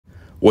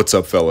What's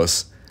up,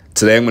 fellas?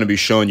 Today I'm going to be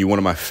showing you one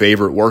of my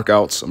favorite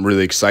workouts. I'm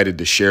really excited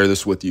to share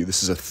this with you.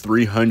 This is a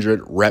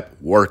 300 rep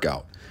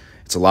workout.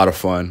 It's a lot of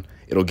fun.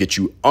 It'll get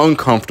you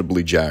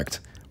uncomfortably jacked,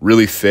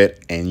 really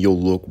fit, and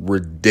you'll look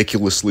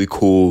ridiculously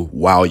cool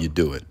while you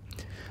do it.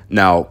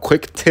 Now,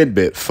 quick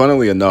tidbit,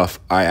 funnily enough,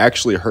 I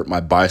actually hurt my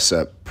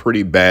bicep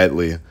pretty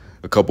badly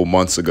a couple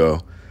months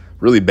ago.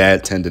 Really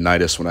bad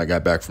tendonitis when I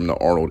got back from the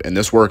Arnold, and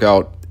this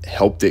workout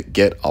helped it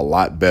get a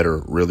lot better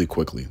really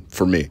quickly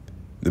for me.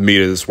 The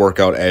meat of this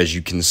workout, as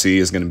you can see,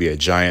 is going to be a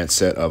giant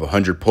set of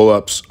 100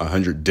 pull-ups,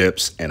 100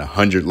 dips, and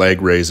 100 leg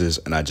raises,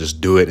 and I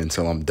just do it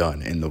until I'm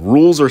done. And the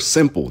rules are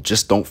simple,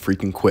 just don't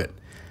freaking quit.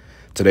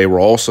 Today, we're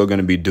also going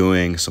to be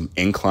doing some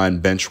incline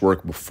bench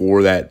work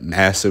before that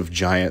massive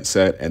giant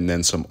set, and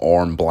then some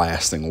arm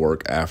blasting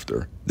work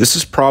after. This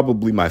is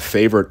probably my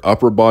favorite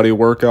upper body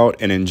workout,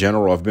 and in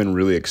general, I've been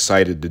really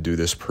excited to do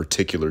this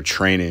particular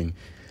training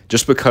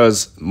just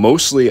because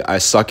mostly I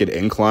suck at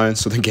incline,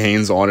 so the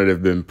gains on it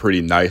have been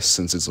pretty nice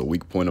since it's a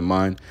weak point of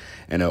mine.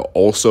 And I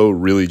also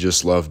really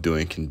just love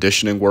doing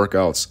conditioning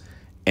workouts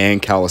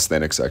and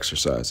calisthenics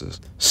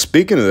exercises.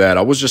 Speaking of that,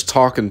 I was just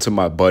talking to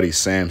my buddy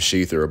Sam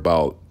Sheether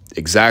about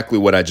exactly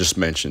what I just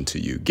mentioned to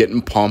you,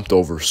 getting pumped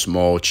over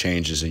small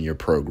changes in your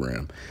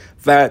program.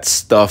 That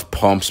stuff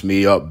pumps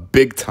me up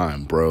big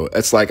time, bro.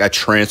 It's like I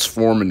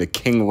transform into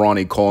King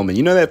Ronnie Coleman.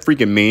 You know that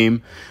freaking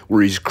meme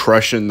where he's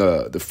crushing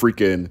the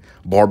freaking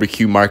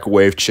barbecue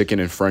microwave chicken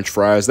and french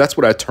fries? That's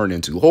what I turn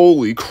into.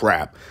 Holy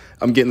crap.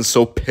 I'm getting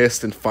so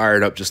pissed and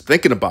fired up just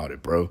thinking about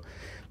it, bro.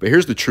 But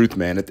here's the truth,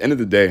 man. At the end of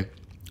the day,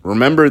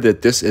 remember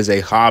that this is a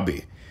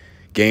hobby.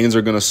 Gains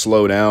are going to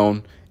slow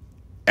down.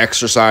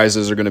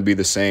 Exercises are going to be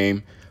the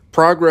same.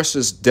 Progress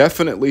is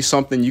definitely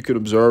something you could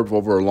observe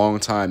over a long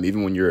time,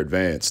 even when you're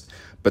advanced.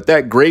 But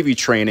that gravy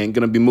train ain't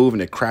going to be moving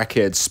at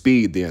crackhead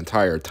speed the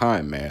entire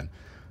time, man.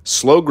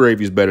 Slow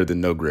gravy is better than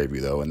no gravy,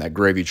 though, and that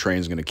gravy train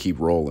is going to keep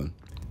rolling.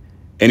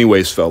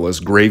 Anyways, fellas,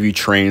 gravy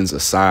trains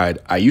aside,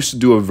 I used to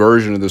do a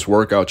version of this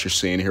workout you're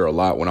seeing here a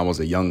lot when I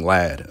was a young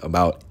lad,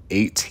 about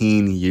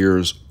 18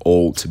 years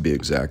old to be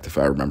exact, if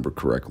I remember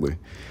correctly.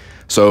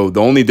 So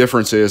the only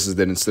difference is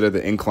that instead of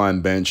the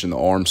incline bench and the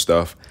arm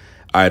stuff,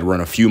 I'd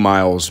run a few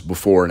miles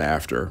before and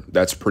after.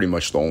 That's pretty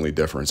much the only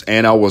difference.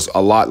 And I was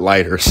a lot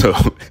lighter, so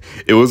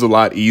it was a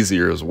lot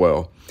easier as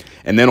well.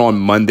 And then on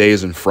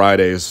Mondays and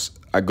Fridays,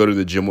 I go to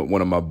the gym with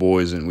one of my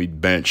boys and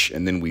we'd bench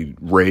and then we'd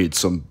raid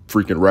some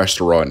freaking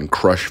restaurant and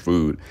crush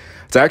food.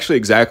 It's actually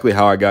exactly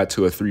how I got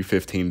to a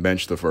 315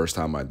 bench the first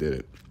time I did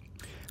it.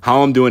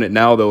 How I'm doing it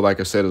now, though, like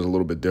I said, is a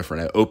little bit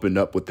different. I opened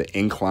up with the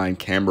incline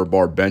camber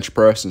bar bench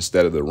press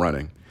instead of the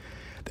running.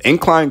 The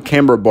incline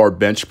camber bar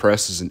bench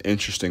press is an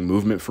interesting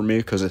movement for me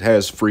because it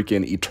has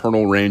freaking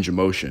eternal range of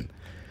motion.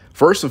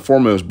 First and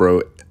foremost,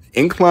 bro,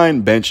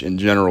 incline bench in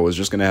general is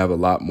just going to have a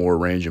lot more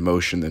range of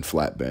motion than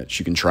flat bench.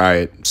 You can try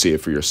it, see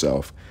it for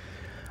yourself.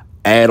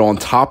 Add on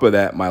top of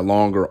that my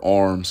longer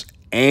arms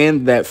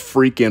and that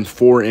freaking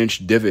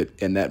 4-inch divot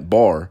in that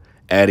bar,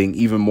 adding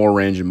even more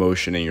range of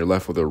motion, and you're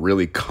left with a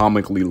really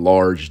comically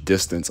large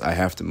distance I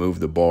have to move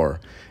the bar.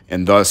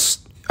 And thus,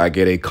 I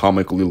get a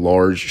comically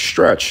large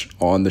stretch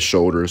on the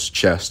shoulders,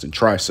 chest, and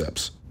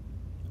triceps.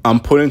 I'm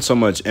putting so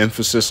much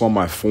emphasis on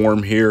my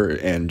form here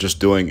and just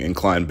doing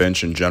incline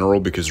bench in general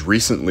because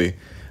recently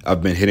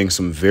I've been hitting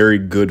some very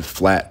good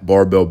flat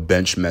barbell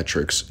bench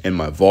metrics in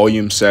my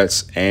volume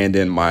sets and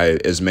in my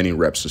as many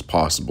reps as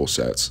possible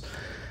sets.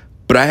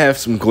 But I have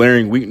some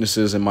glaring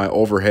weaknesses in my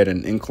overhead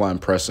and incline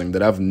pressing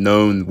that I've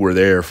known were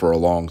there for a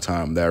long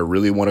time that I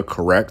really want to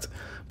correct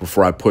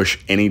before I push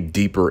any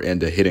deeper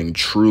into hitting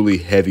truly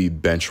heavy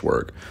bench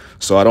work.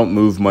 So I don't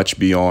move much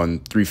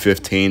beyond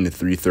 315 to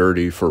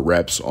 330 for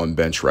reps on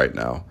bench right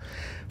now.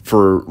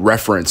 For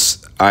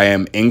reference, I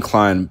am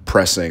incline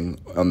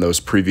pressing on those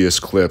previous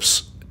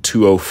clips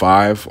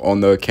 205 on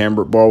the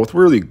camber bar with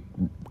really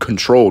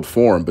controlled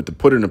form. But to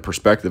put it in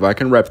perspective, I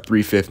can rep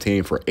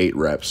 315 for 8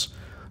 reps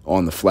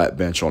on the flat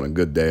bench on a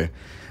good day.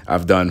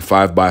 I've done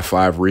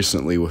 5x5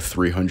 recently with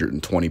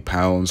 320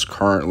 pounds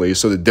currently.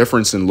 So the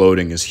difference in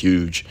loading is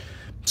huge.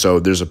 So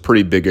there's a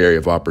pretty big area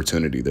of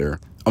opportunity there.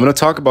 I'm going to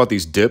talk about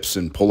these dips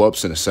and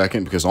pull-ups in a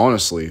second because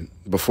honestly,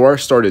 before I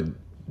started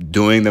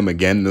doing them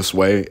again this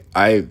way,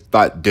 I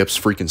thought dips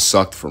freaking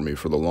sucked for me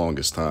for the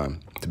longest time,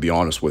 to be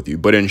honest with you.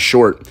 But in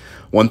short,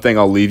 one thing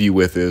I'll leave you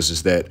with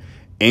is that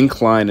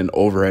incline and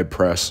overhead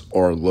press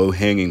are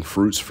low-hanging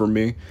fruits for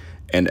me.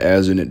 And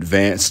as an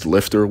advanced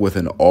lifter with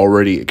an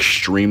already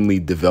extremely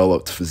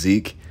developed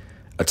physique,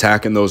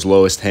 attacking those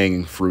lowest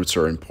hanging fruits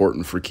are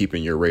important for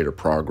keeping your rate of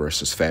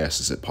progress as fast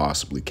as it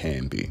possibly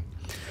can be.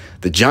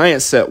 The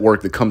giant set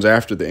work that comes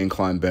after the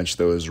incline bench,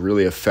 though, is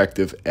really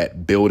effective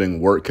at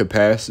building work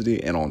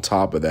capacity. And on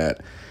top of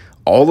that,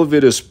 all of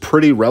it is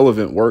pretty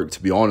relevant work,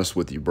 to be honest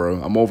with you, bro.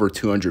 I'm over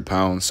 200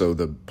 pounds, so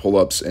the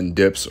pull-ups and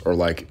dips are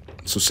like,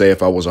 so say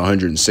if I was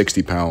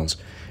 160 pounds,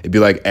 it'd be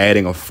like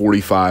adding a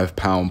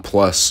 45-pound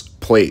plus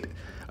plate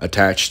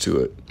attached to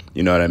it.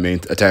 You know what I mean?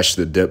 Attached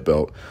to the dip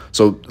belt.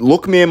 So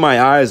look me in my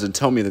eyes and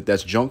tell me that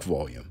that's junk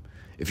volume.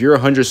 If you're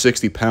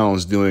 160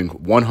 pounds doing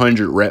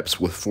 100 reps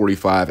with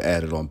 45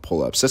 added on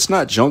pull-ups, that's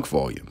not junk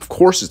volume. Of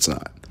course it's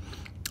not.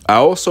 I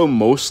also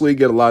mostly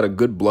get a lot of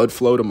good blood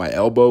flow to my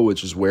elbow,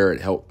 which is where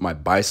it helped my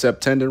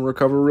bicep tendon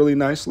recover really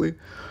nicely.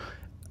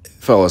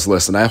 Fellas,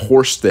 listen, I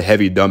horsed the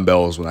heavy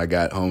dumbbells when I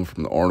got home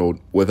from the Arnold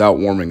without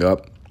warming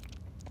up.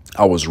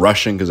 I was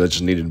rushing because I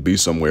just needed to be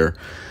somewhere,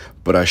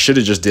 but I should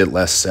have just did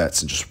less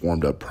sets and just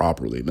warmed up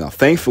properly. Now,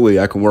 thankfully,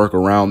 I can work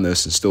around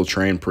this and still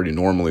train pretty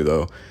normally,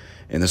 though,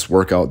 and this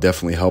workout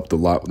definitely helped a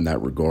lot in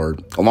that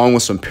regard, along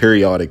with some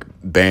periodic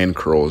band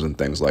curls and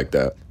things like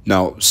that.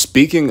 Now,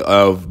 speaking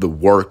of the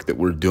work that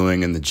we're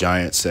doing in the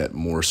giant set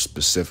more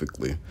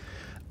specifically,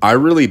 I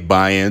really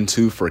buy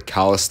into, for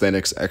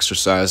calisthenics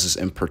exercises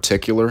in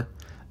particular,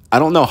 I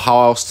don't know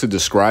how else to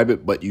describe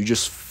it, but you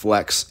just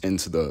flex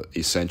into the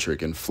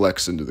eccentric and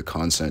flex into the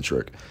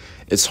concentric.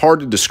 It's hard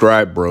to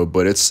describe, bro,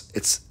 but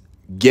it's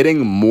getting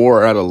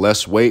more out of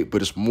less weight,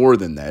 but it's more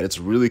than that. It's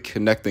really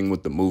connecting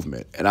with the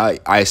movement. And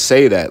I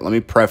say that, let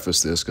me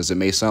preface this because it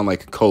may sound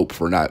like a cope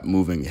for not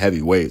moving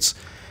heavy weights.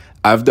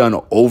 I've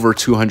done over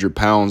 200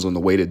 pounds on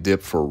the weighted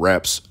dip for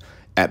reps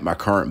at my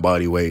current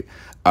body weight.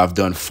 I've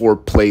done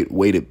 4-plate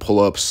weighted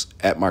pull-ups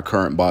at my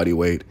current body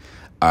weight.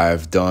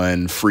 I've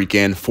done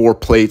freaking 4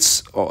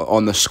 plates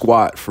on the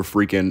squat for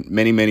freaking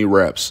many, many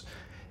reps.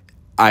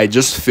 I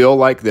just feel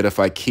like that if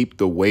I keep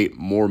the weight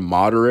more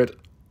moderate,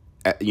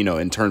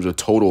 in terms of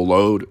total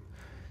load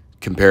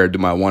compared to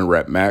my 1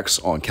 rep max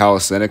on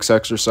calisthenics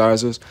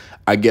exercises,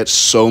 I get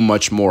so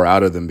much more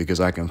out of them because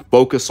I can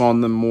focus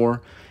on them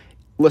more.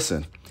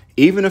 Listen,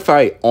 even if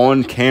I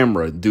on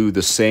camera do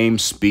the same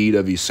speed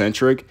of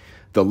eccentric,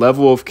 the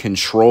level of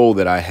control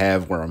that I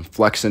have where I'm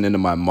flexing into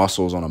my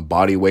muscles on a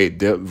body weight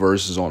dip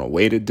versus on a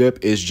weighted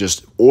dip is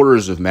just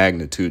orders of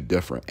magnitude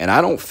different. And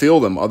I don't feel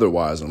them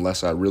otherwise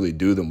unless I really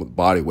do them with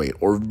body weight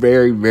or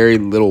very, very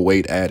little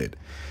weight added.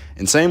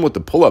 And same with the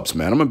pull-ups,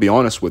 man. I'm going to be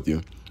honest with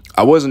you.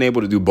 I wasn't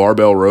able to do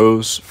barbell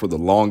rows for the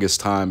longest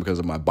time because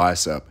of my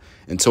bicep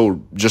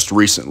until just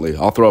recently.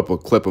 I'll throw up a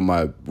clip of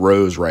my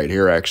rows right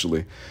here,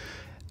 actually.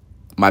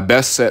 My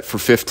best set for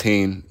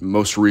 15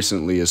 most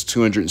recently is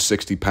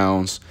 260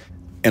 pounds.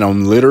 And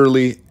I'm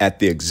literally at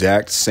the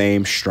exact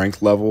same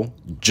strength level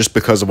just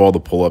because of all the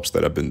pull-ups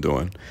that I've been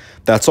doing.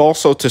 That's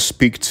also to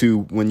speak to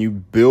when you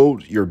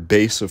build your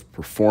base of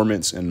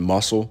performance and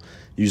muscle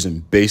using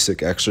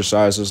basic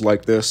exercises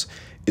like this,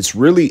 it's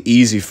really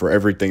easy for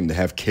everything to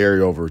have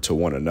carryover to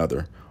one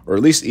another, or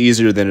at least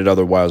easier than it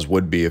otherwise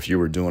would be if you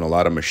were doing a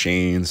lot of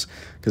machines.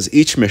 Because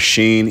each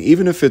machine,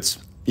 even if it's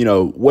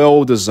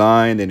well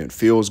designed and it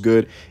feels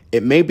good,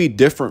 it may be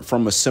different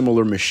from a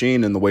similar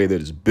machine in the way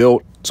that it's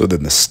built. So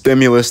then the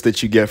stimulus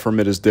that you get from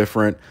it is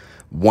different.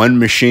 One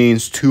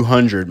machine's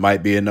 200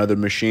 might be another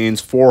machine's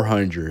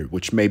 400,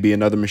 which may be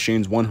another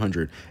machine's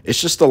 100.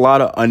 It's just a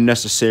lot of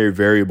unnecessary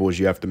variables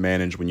you have to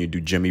manage when you do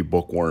Jimmy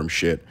Bookworm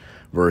shit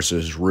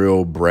versus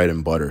real bread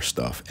and butter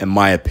stuff, in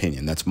my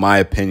opinion. That's my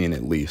opinion,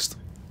 at least.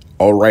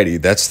 Alrighty,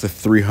 that's the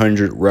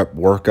 300 rep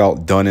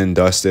workout done and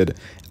dusted.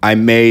 I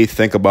may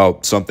think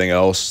about something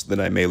else that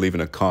I may leave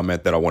in a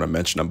comment that I want to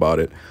mention about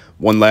it.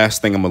 One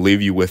last thing I'm going to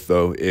leave you with,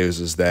 though,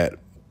 is that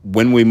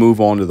when we move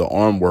on to the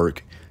arm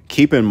work,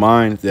 keep in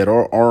mind that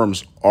our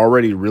arms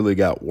already really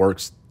got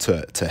worked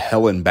to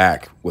hell and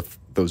back with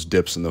those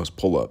dips and those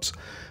pull-ups.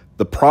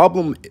 The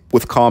problem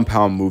with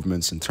compound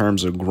movements in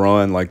terms of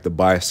growing like the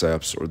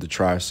biceps or the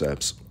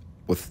triceps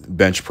with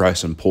bench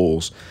press and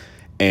pulls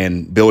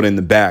and building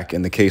the back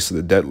in the case of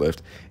the deadlift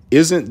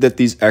isn't that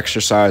these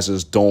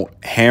exercises don't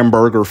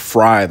hamburger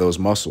fry those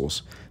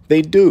muscles.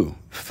 They do.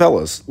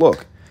 Fellas,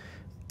 look,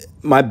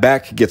 my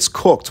back gets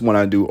cooked when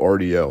I do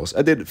RDLs.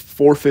 I did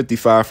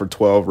 455 for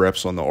 12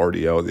 reps on the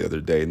RDL the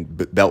other day,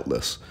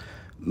 beltless.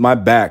 My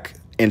back,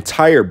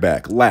 entire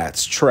back,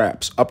 lats,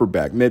 traps, upper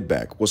back, mid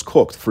back was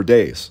cooked for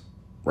days,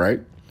 right?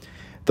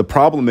 The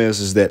problem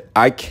is that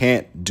I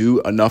can't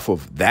do enough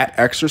of that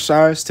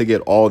exercise to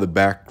get all the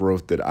back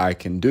growth that I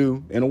can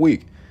do in a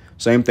week.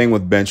 Same thing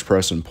with bench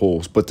press and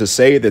pulls. But to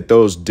say that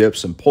those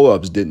dips and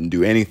pull-ups didn't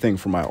do anything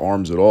for my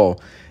arms at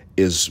all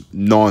is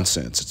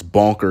nonsense. It's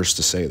bonkers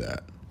to say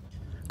that.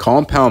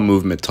 Compound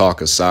movement talk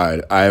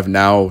aside, I have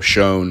now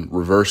shown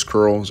reverse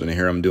curls, and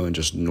here I'm doing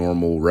just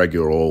normal,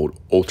 regular old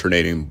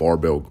alternating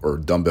barbell or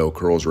dumbbell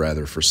curls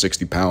rather for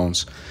 60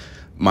 pounds.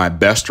 My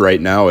best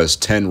right now is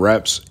 10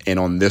 reps, and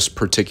on this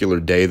particular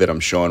day that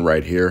I'm showing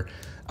right here,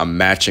 I'm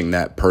matching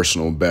that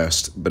personal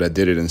best, but I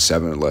did it in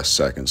 7 or less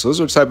seconds. So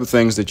those are the type of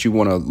things that you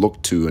want to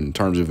look to in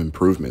terms of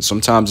improvement.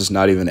 Sometimes it's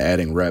not even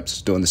adding reps,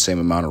 it's doing the same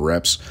amount of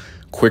reps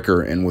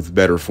quicker and with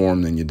better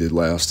form than you did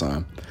last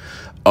time.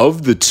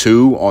 Of the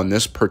two on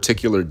this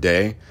particular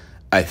day,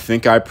 I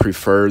think I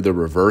prefer the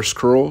reverse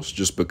curls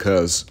just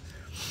because,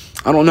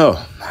 I don't know,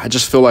 I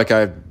just feel like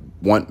I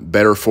want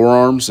better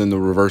forearms, and the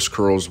reverse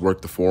curls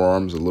work the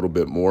forearms a little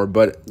bit more.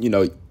 But,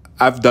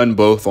 I've done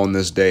both on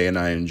this day, and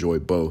I enjoy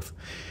both.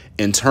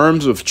 In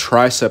terms of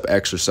tricep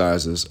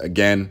exercises,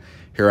 again,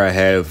 here I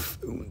have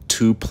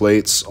 2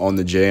 plates on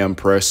the JM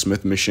Press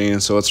Smith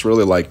machine, so it's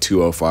really like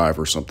 205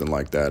 or something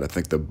like that. I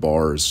think the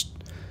bar is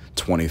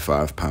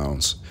 25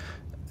 pounds.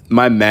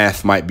 My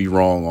math might be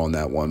wrong on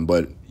that one,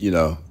 but, you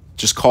know,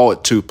 just call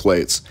it 2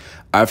 plates.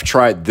 I've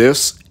tried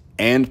this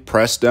and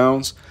press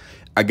downs.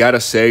 I got to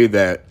say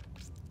that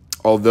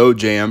although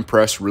JM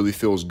press really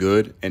feels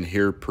good, and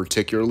here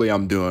particularly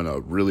I'm doing a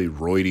really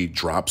roidy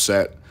drop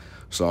set.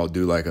 So I'll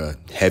do like a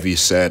heavy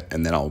set,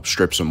 and then I'll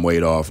strip some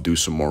weight off, do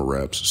some more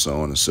reps,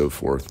 so on and so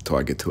forth until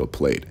I get to a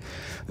plate.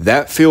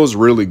 That feels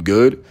really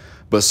good,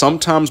 but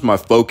sometimes my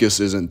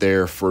focus isn't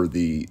there for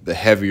the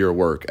heavier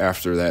work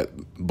after that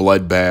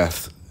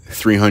bloodbath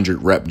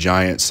 300 rep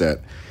giant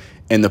set.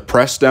 And the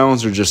press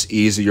downs are just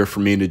easier for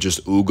me to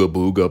just ooga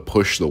booga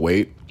push the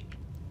weight,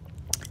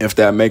 if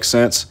that makes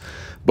sense.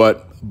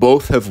 But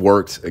both have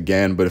worked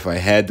again, but if I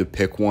had to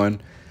pick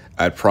one,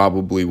 I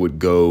probably would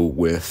go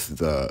with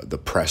the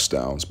press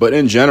downs. But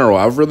in general,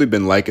 I've really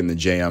been liking the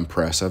JM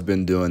press. I've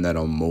been doing that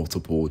on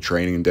multiple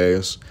training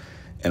days,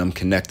 and I'm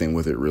connecting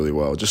with it really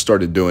well. Just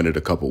started doing it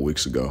a couple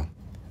weeks ago.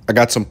 I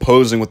got some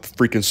posing with the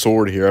freaking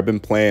sword here. I've been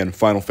playing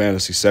Final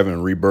Fantasy VII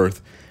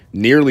Rebirth.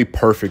 Nearly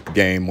perfect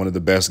game, one of the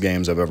best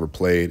games I've ever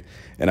played.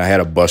 And I had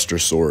a Buster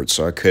Sword,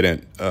 so I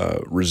couldn't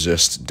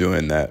resist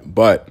doing that.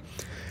 But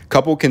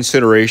couple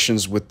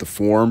considerations with the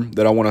form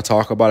that I want to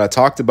talk about. I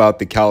talked about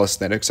the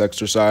calisthenics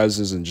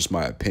exercises and just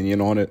my opinion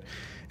on it.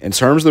 In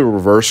terms of the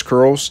reverse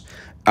curls,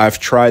 I've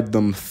tried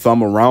them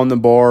thumb around the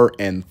bar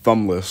and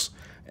thumbless.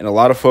 And a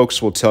lot of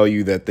folks will tell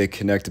you that they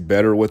connect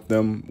better with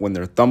them when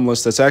they're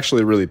thumbless. That's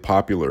actually a really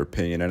popular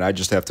opinion. And I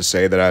just have to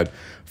say that I,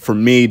 for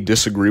me,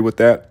 disagree with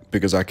that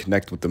because I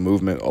connect with the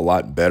movement a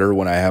lot better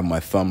when I have my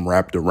thumb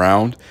wrapped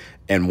around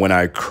and when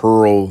I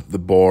curl the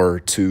bar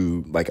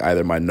to like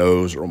either my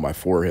nose or my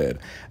forehead.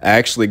 I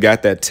actually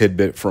got that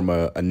tidbit from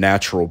a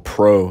natural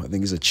pro. I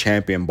think he's a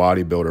champion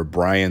bodybuilder,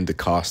 Brian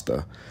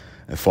DaCosta.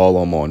 I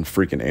follow him on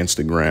freaking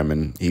Instagram,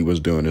 and he was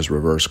doing his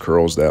reverse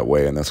curls that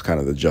way, and that's kind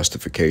of the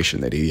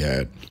justification that he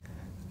had.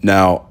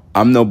 Now,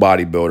 I'm no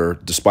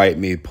bodybuilder, despite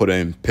me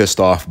putting pissed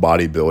off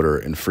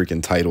bodybuilder in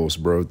freaking titles,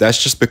 bro.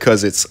 That's just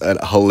because it's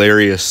a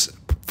hilarious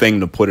thing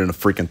to put in a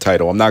freaking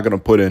title. I'm not going to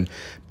put in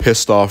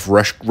pissed off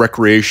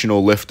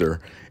recreational lifter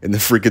in the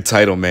freaking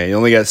title, man. You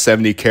only got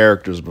 70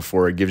 characters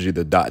before it gives you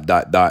the ...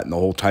 and the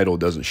whole title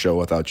doesn't show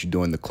without you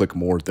doing the click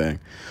more thing.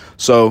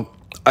 So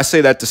I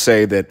say that to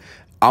say that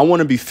I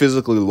want to be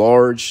physically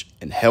large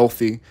and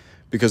healthy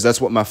because that's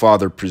what my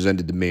father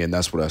presented to me, and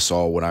that's what I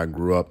saw when I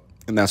grew up,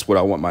 and that's what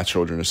I want my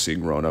children to see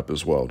growing up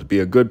as well, to be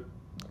a good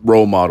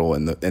role model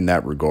in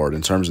that regard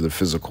in terms of the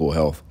physical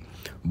health.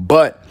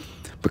 But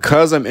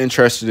because I'm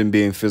interested in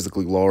being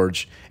physically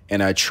large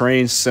and I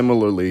train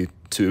similarly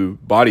to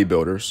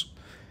bodybuilders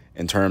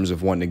in terms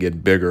of wanting to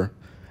get bigger,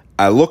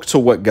 I look to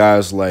what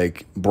guys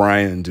like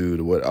Brian do,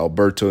 to what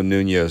Alberto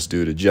Nunez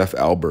do, to Jeff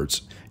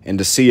Alberts, and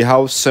to see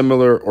how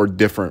similar or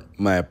different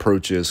my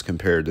approach is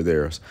compared to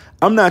theirs.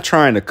 I'm not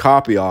trying to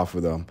copy off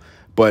of them,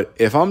 but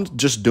if I'm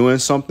just doing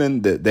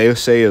something that they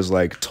say is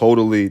like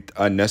totally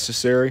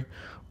unnecessary,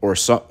 or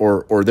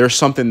there's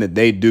something that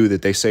they do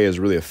that they say is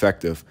really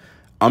effective,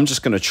 I'm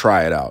just going to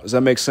try it out. Does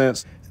that make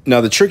sense? Now,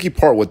 the tricky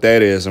part with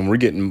that is, and we're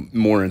getting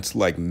more into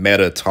like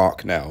meta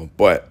talk now,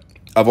 but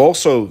I've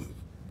also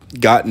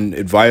gotten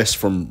advice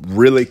from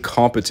really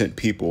competent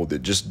people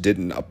that just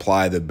didn't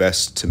apply the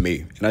best to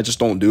me, and I just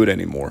don't do it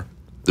anymore.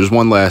 There's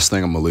one last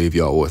thing I'm going to leave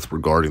y'all with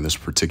regarding this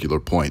particular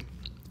point.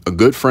 A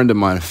good friend of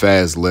mine,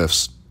 Faz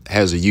Lifts,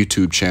 has a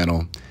YouTube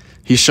channel.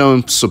 He's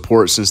shown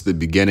support since the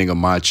beginning of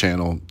my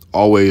channel,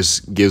 always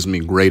gives me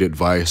great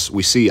advice.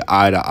 We see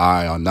eye to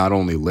eye on not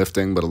only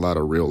lifting, but a lot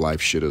of real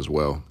life shit as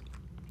well.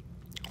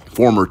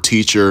 Former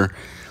teacher,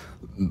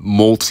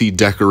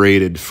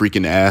 multi-decorated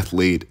freaking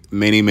athlete,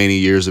 many, many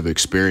years of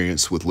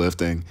experience with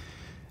lifting.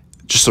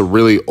 Just a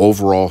really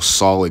overall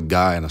solid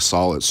guy and a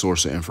solid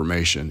source of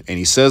information. And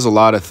he says a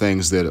lot of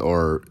things that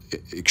are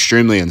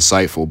extremely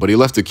insightful, but he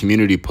left a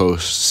community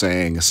post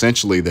saying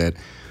essentially that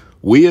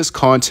we as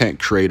content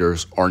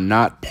creators are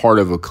not part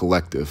of a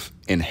collective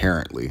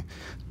inherently.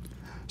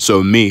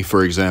 So me,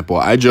 for example,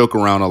 I joke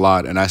around a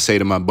lot and I say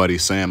to my buddy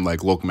Sam,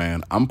 like, look,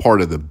 man, I'm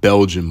part of the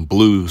Belgian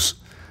Blues,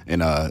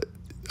 and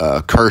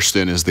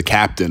Kirsten is the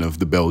captain of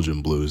the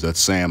Belgian Blues. That's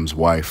Sam's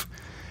wife.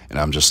 And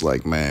I'm just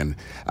like, man,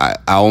 I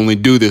only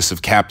do this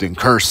if Captain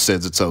Kirst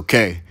says it's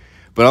okay.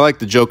 But I like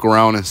to joke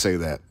around and say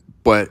that.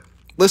 But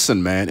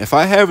listen, man, if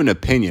I have an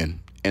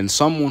opinion and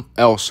someone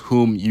else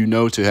whom you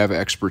know to have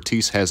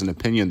expertise has an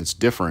opinion that's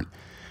different,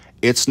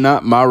 it's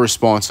not my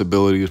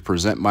responsibility to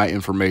present my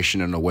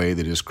information in a way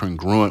that is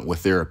congruent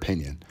with their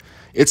opinion.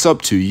 It's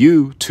up to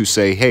you to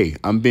say, hey,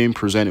 I'm being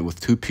presented with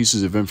 2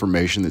 pieces of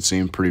information that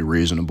seem pretty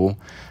reasonable.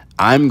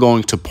 I'm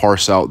going to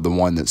parse out the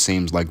one that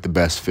seems like the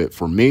best fit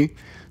for me,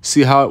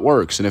 see how it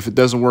works. And if it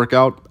doesn't work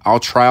out,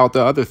 I'll try out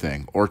the other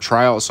thing, or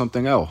try out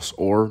something else,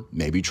 or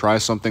maybe try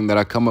something that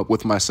I come up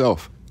with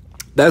myself.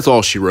 That's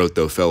all she wrote,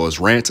 though, fellas.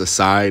 Rant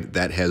aside,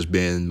 that has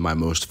been my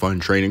most fun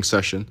training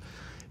session.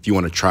 If you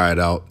want to try it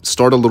out,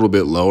 start a little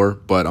bit lower,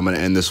 but I'm going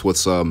to end this with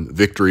some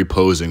victory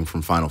posing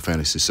from Final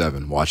Fantasy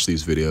VII. Watch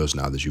these videos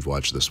now that you've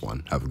watched this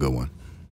one. Have a good one.